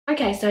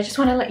Okay, so I just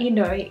want to let you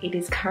know it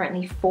is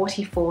currently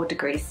 44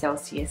 degrees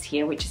Celsius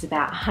here, which is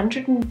about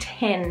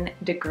 110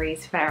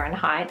 degrees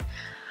Fahrenheit.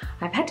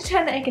 I've had to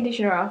turn the air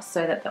conditioner off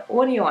so that the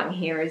audio on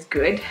here is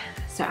good,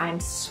 so I'm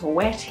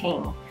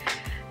sweating.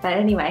 But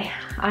anyway,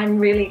 I'm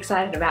really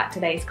excited about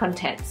today's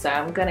content, so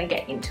I'm gonna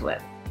get into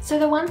it. So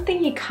the one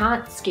thing you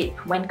can't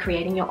skip when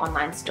creating your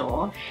online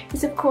store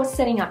is of course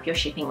setting up your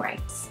shipping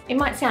rates. It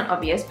might sound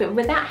obvious, but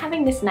without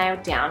having this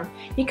nailed down,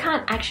 you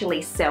can't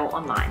actually sell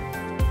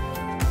online.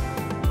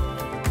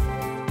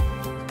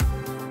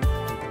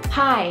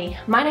 Hi,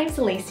 my name's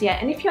Alicia,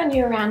 and if you're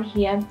new around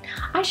here,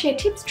 I share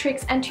tips,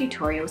 tricks and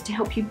tutorials to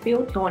help you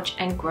build, launch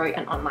and grow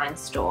an online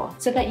store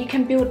so that you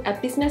can build a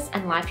business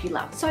and life you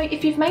love. So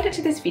if you've made it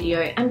to this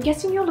video, I'm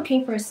guessing you're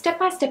looking for a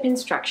step-by-step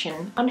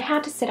instruction on how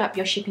to set up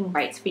your shipping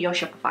rates for your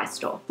Shopify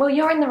store. Well,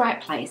 you're in the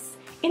right place.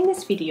 In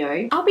this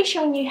video, I'll be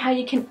showing you how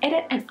you can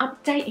edit and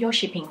update your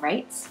shipping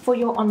rates for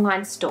your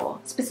online store,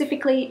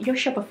 specifically your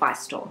Shopify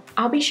store.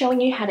 I'll be showing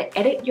you how to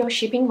edit your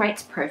shipping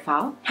rates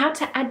profile, how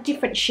to add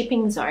different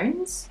shipping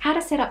zones, how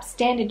to set up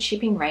standard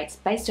shipping rates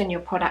based on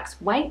your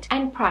product's weight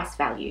and price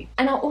value.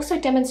 And I'll also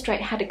demonstrate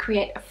how to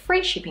create a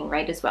free shipping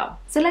rate as well.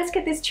 So let's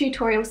get this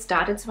tutorial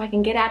started so I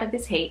can get out of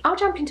this heat. I'll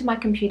jump into my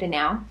computer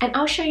now and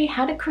I'll show you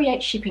how to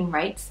create shipping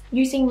rates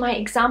using my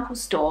example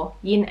store,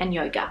 Yin and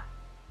Yoga.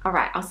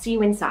 Alright, I'll see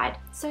you inside.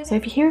 So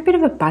if you hear a bit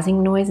of a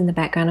buzzing noise in the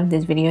background of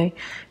this video,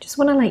 just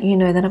want to let you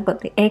know that I've got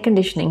the air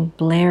conditioning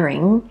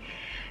blaring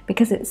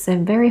because it's a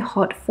very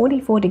hot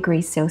 44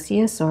 degrees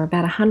Celsius or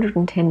about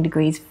 110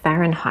 degrees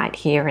Fahrenheit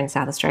here in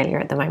South Australia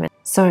at the moment.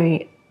 So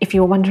if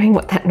you're wondering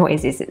what that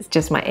noise is, it's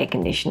just my air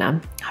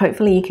conditioner.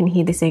 Hopefully you can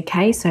hear this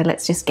okay, so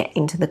let's just get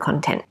into the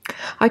content.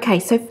 Okay,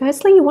 so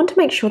firstly you want to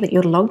make sure that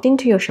you're logged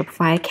into your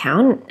Shopify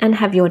account and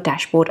have your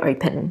dashboard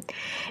open.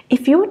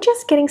 If you're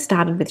just getting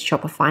started with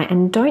Shopify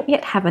and don't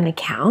yet have an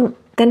account,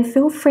 then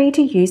feel free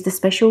to use the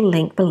special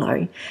link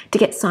below to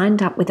get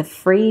signed up with a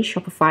free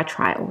Shopify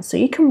trial so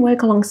you can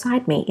work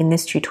alongside me in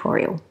this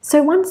tutorial.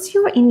 So once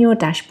you're in your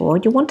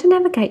dashboard, you'll want to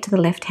navigate to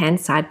the left-hand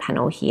side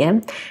panel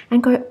here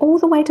and go all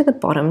the way to the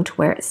bottom to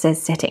where it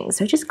says settings.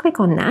 So just click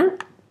on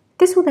that.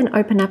 This will then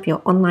open up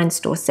your online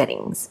store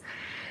settings.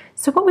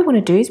 So what we want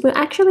to do is we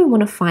actually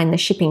want to find the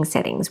shipping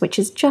settings, which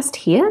is just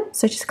here.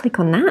 So just click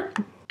on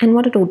that. And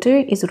what it'll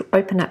do is it'll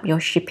open up your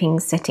shipping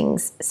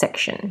settings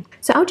section.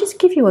 So I'll just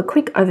give you a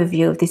quick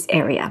overview of this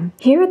area.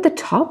 Here at the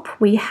top,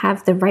 we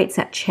have the rates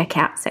at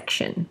checkout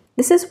section.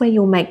 This is where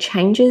you'll make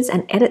changes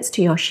and edits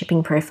to your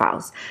shipping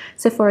profiles.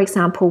 So for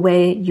example,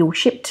 where you'll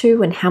ship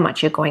to and how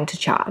much you're going to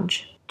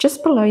charge.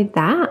 Just below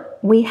that,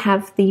 we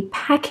have the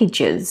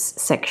packages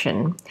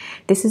section.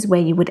 This is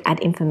where you would add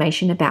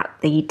information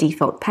about the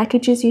default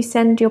packages you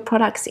send your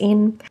products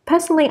in.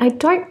 Personally, I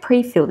don't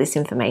pre-fill this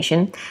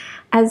information,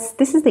 as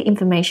this is the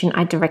information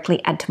I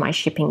directly add to my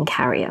shipping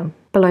carrier.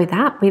 Below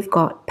that, we've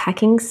got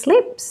packing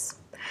slips.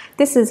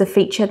 This is a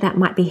feature that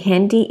might be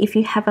handy if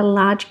you have a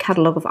large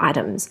catalogue of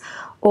items,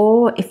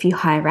 or if you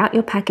hire out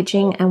your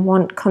packaging and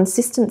want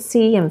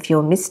consistency and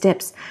fewer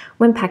missteps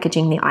when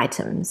packaging the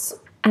items.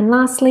 And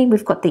lastly,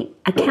 we've got the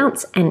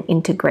accounts and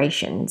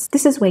integrations.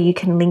 This is where you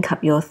can link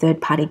up your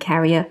third-party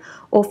carrier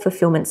or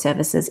fulfillment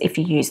services if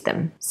you use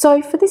them.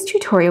 So for this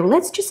tutorial,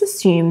 let's just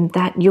assume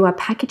that you are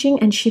packaging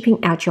and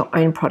shipping out your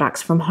own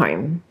products from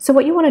home. So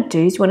what you want to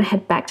do is you want to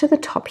head back to the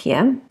top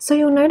here. So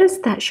you'll notice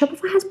that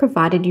Shopify has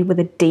provided you with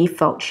a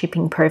default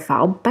shipping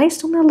profile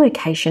based on the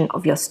location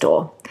of your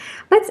store.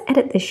 Let's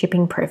edit this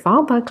shipping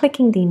profile by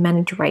clicking the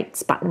Manage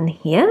Rates button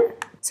here.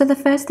 So the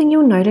first thing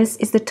you'll notice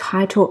is the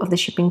title of the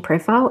shipping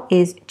profile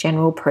is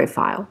General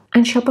Profile.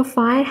 And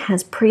Shopify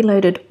has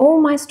preloaded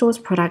all my store's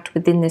product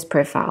within this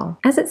profile.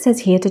 As it says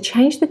here, to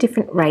change the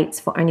different rates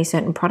for only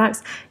certain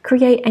products,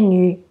 create a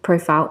new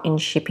profile in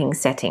shipping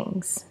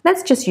settings.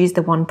 Let's just use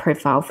the one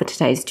profile for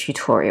today's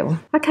tutorial.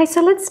 Okay,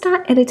 so let's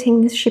start editing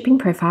this shipping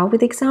profile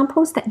with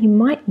examples that you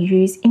might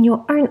use in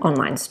your own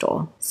online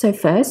store. So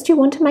first, you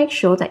want to make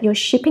sure that your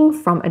shipping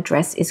from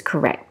address is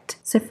correct.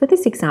 So for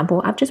this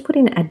example, I've just put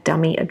in a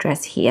dummy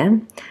address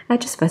here,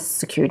 just for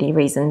security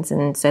reasons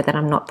and so that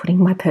I'm not putting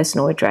my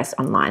personal address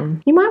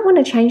online. You might want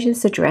to change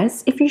this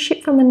address if you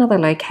ship from another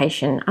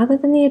location other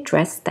than the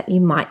address that you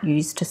might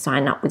use to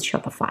sign up with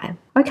Shopify.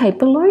 Okay,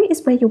 below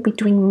is where you'll be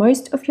doing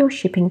most of your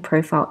shipping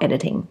profile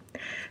editing.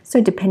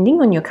 So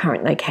depending on your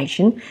current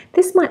location,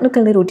 this might look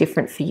a little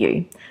different for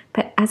you.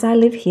 But as I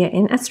live here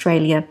in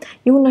Australia,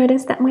 you will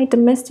notice that my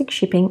domestic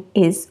shipping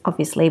is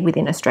obviously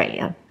within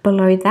Australia.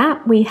 Below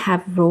that, we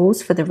have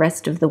rules for the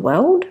rest of the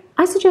world.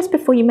 I suggest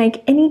before you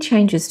make any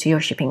changes to your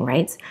shipping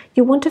rates,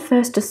 you'll want to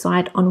first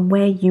decide on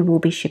where you will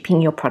be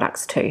shipping your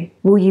products to.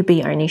 Will you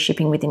be only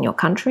shipping within your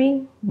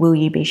country? Will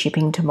you be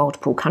shipping to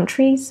multiple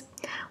countries?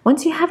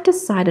 Once you have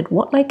decided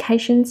what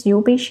locations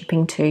you'll be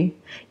shipping to,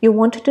 you'll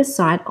want to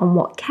decide on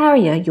what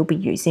carrier you'll be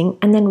using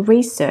and then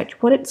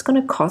research what it's going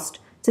to cost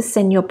to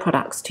send your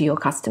products to your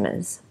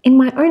customers. In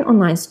my own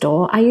online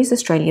store, I use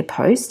Australia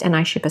Post and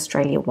I ship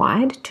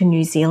Australia-wide to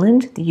New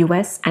Zealand, the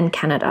US and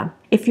Canada.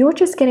 If you're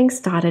just getting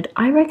started,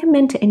 I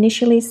recommend to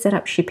initially set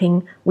up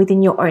shipping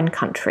within your own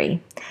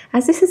country,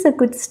 as this is a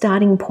good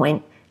starting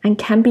point and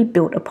can be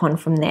built upon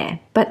from there.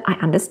 But I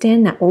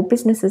understand that all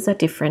businesses are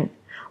different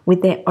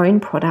with their own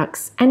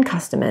products and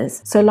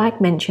customers. So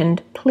like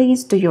mentioned,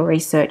 please do your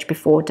research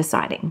before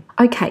deciding.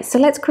 Okay, so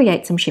let's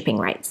create some shipping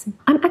rates.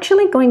 I'm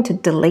actually going to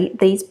delete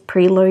these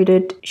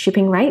preloaded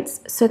shipping rates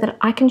so that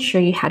I can show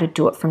you how to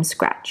do it from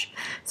scratch.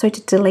 So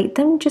to delete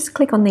them, just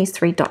click on these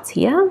three dots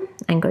here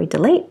and go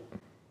delete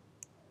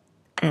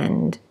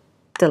and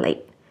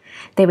delete.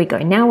 There we go.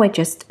 Now we're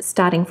just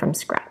starting from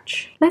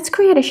scratch. Let's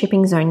create a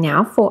shipping zone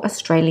now for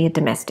Australia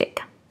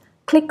domestic.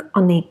 Click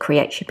on the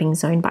Create Shipping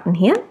Zone button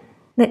here.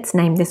 Let's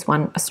name this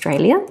one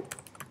Australia.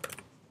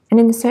 And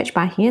in the search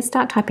bar here,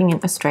 start typing in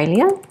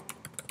Australia.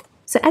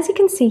 So as you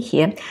can see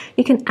here,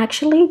 you can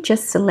actually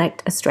just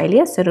select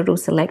Australia, so it'll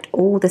select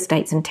all the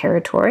states and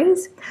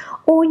territories,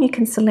 or you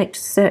can select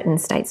certain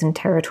states and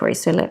territories.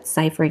 So let's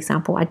say, for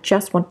example, I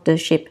just want to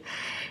ship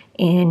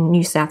in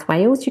New South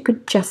Wales, you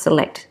could just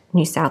select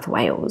New South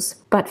Wales.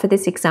 But for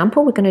this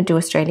example, we're going to do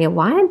Australia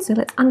wide. So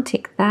let's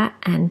untick that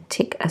and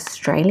tick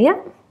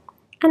Australia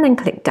and then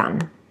click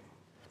done.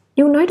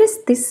 You'll notice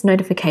this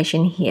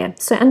notification here.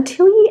 So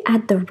until you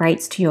add the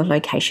rates to your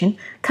location,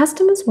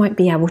 customers won't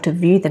be able to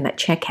view them at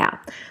checkout.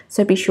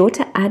 So be sure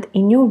to add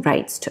in your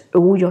rates to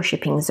all your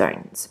shipping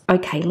zones.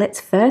 Okay, let's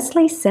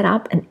firstly set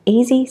up an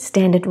easy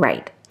standard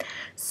rate.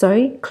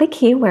 So click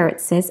here where it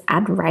says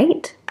add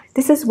rate.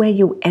 This is where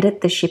you'll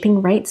edit the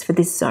shipping rates for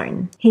this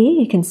zone. Here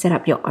you can set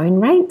up your own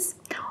rates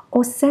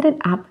or set it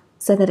up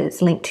so that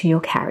it's linked to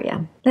your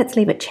carrier. Let's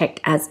leave it checked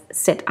as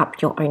set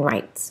up your own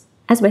rates.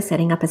 As we're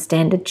setting up a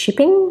standard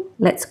shipping,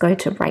 let's go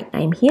to rate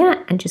name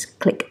here and just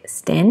click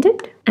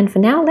standard. And for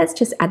now, let's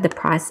just add the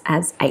price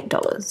as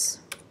 $8.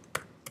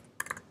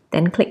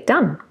 Then click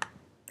done.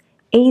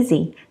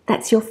 Easy.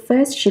 That's your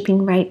first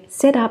shipping rate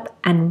set up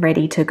and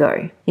ready to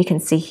go. You can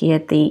see here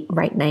the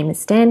rate name is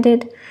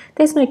standard.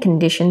 There's no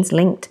conditions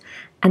linked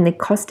and the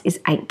cost is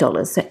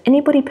 $8. So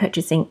anybody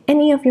purchasing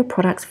any of your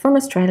products from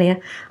Australia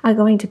are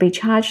going to be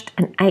charged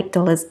an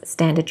 $8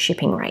 standard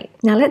shipping rate.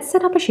 Now let's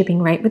set up a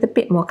shipping rate with a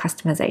bit more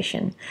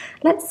customization.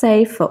 Let's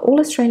say for all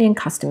Australian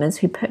customers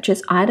who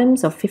purchase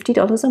items of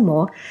 $50 or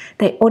more,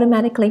 they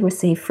automatically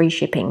receive free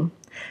shipping.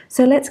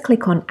 So let's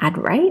click on add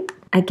rate.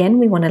 Again,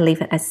 we want to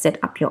leave it as set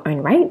up your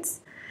own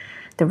rates.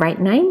 The rate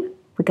name,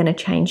 we're going to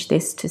change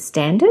this to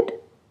standard.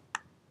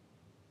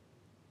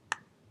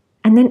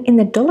 And then in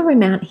the dollar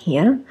amount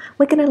here,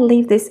 we're going to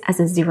leave this as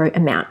a 0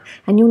 amount.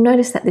 And you'll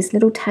notice that this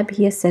little tab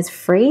here says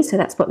free, so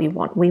that's what we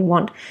want. We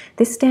want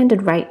this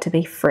standard rate to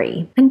be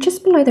free. And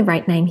just below the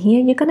rate name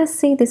here, you're going to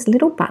see this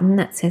little button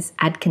that says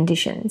add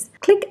conditions.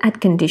 Click add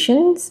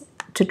conditions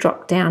to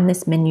drop down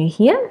this menu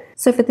here.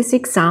 So for this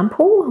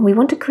example, we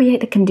want to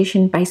create a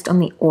condition based on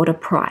the order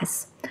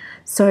price.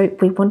 So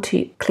we want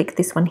to click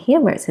this one here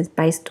where it says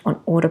based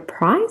on order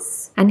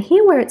price. And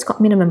here where it's got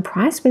minimum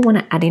price, we want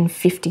to add in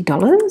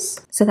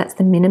 $50. So that's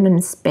the minimum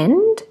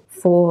spend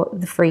for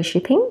the free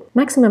shipping.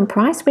 Maximum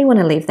price, we want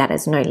to leave that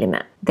as no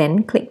limit.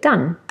 Then click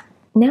done.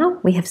 Now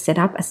we have set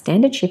up a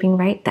standard shipping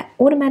rate that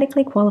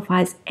automatically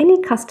qualifies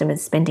any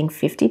customers spending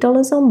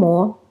 $50 or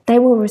more. They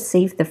will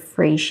receive the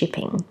free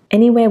shipping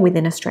anywhere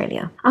within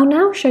Australia. I'll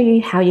now show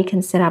you how you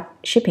can set up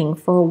shipping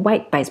for a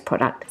weight-based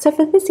product. So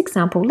for this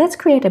example, let's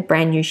create a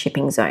brand new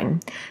shipping zone.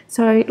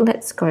 So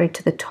let's go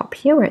to the top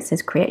here where it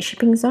says create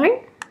shipping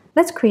zone.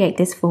 Let's create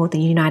this for the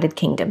United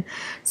Kingdom.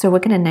 So we're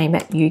going to name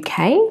it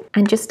UK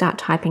and just start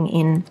typing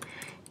in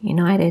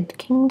United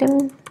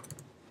Kingdom.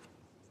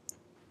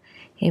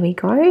 Here we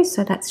go.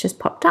 So that's just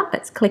popped up.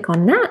 Let's click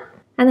on that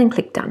and then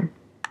click done.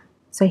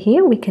 So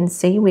here we can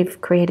see we've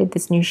created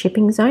this new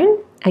shipping zone.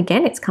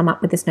 Again, it's come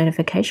up with this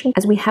notification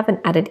as we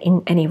haven't added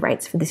in any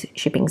rates for this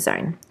shipping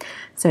zone.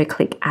 So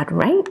click add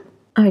rate.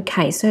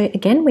 Okay, so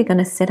again, we're going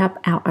to set up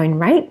our own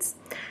rates.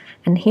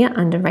 And here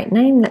under rate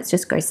name, let's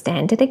just go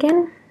standard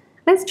again.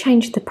 Let's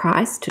change the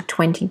price to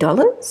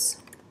 $20.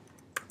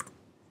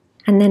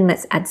 And then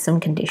let's add some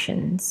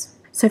conditions.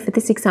 So for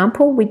this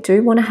example, we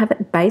do want to have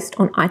it based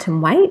on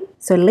item weight.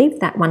 So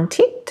leave that one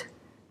ticked.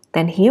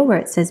 Then here where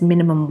it says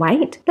minimum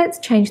weight, let's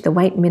change the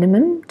weight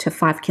minimum to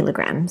 5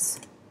 kilograms.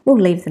 We'll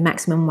leave the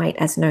maximum weight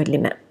as no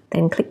limit.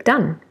 Then click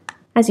done.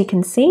 As you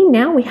can see,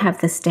 now we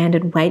have the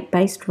standard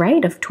weight-based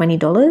rate of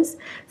 $20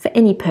 for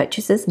any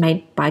purchases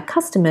made by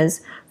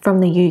customers from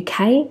the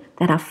UK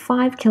that are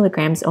 5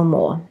 kilograms or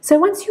more. So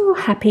once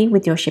you're happy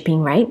with your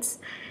shipping rates,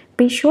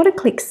 be sure to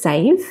click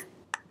save.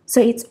 So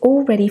it's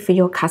all ready for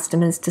your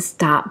customers to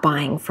start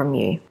buying from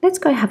you. Let's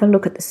go have a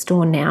look at the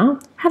store now,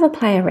 have a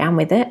play around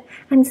with it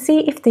and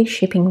see if these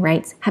shipping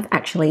rates have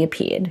actually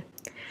appeared.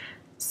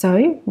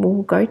 So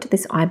we'll go to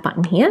this I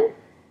button here.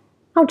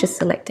 I'll just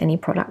select any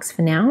products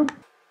for now.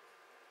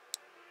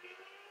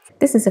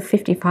 This is a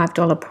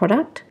 $55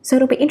 product, so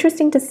it'll be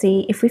interesting to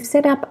see if we've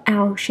set up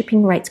our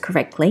shipping rates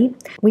correctly.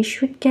 We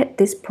should get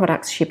this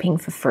product's shipping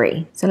for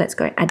free. So let's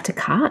go add to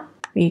cart,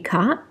 view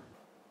cart.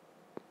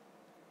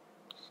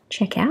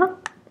 Check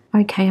out.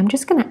 Okay, I'm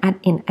just going to add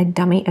in a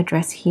dummy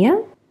address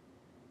here.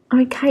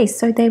 Okay,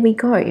 so there we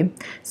go.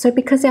 So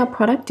because our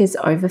product is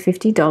over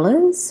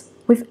 $50,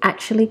 we've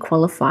actually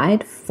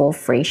qualified for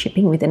free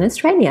shipping within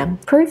Australia.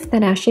 Proof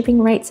that our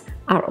shipping rates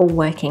are all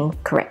working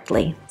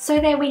correctly.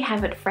 So there we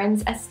have it,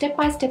 friends, a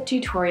step-by-step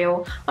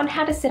tutorial on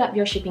how to set up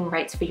your shipping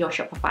rates for your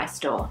Shopify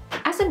store.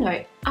 As a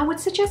note, I would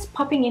suggest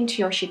popping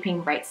into your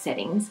shipping rate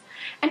settings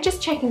and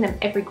just checking them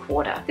every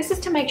quarter. This is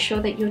to make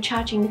sure that you're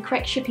charging the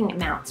correct shipping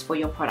amounts for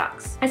your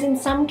products, as in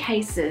some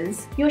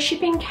cases, your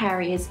shipping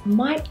carriers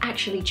might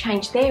actually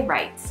change their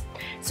rates,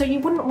 so you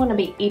wouldn't want to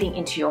be eating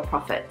into your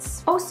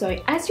profits.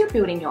 Also, as you're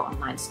building your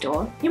online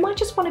store, you might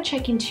just want to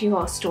check into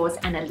your store's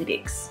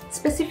analytics.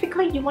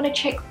 Specifically, you want to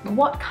check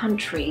what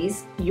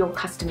countries your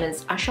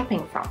customers are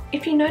shopping from.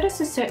 If you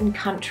notice a certain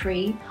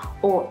country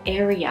or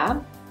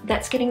area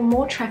that's getting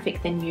more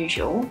traffic than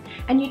usual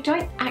and you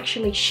don't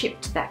actually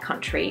ship to that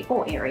country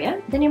or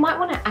area, then you might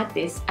want to add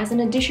this as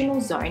an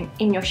additional zone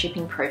in your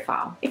shipping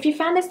profile. If you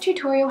found this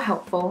tutorial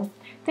helpful,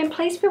 then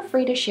please feel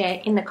free to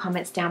share in the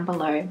comments down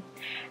below.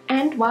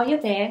 And while you're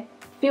there,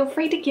 feel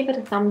free to give it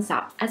a thumbs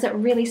up, as it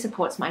really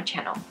supports my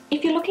channel.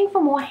 If you're looking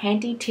for more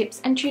handy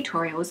tips and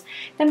tutorials,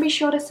 then be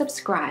sure to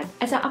subscribe,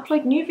 as I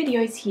upload new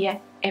videos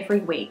here every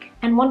week.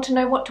 And want to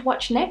know what to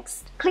watch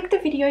next? Click the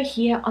video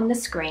here on the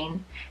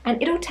screen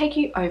and it'll take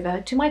you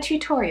over to my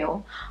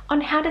tutorial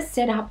on how to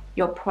set up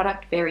your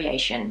product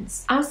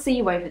variations. I'll see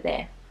you over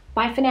there.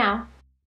 Bye for now.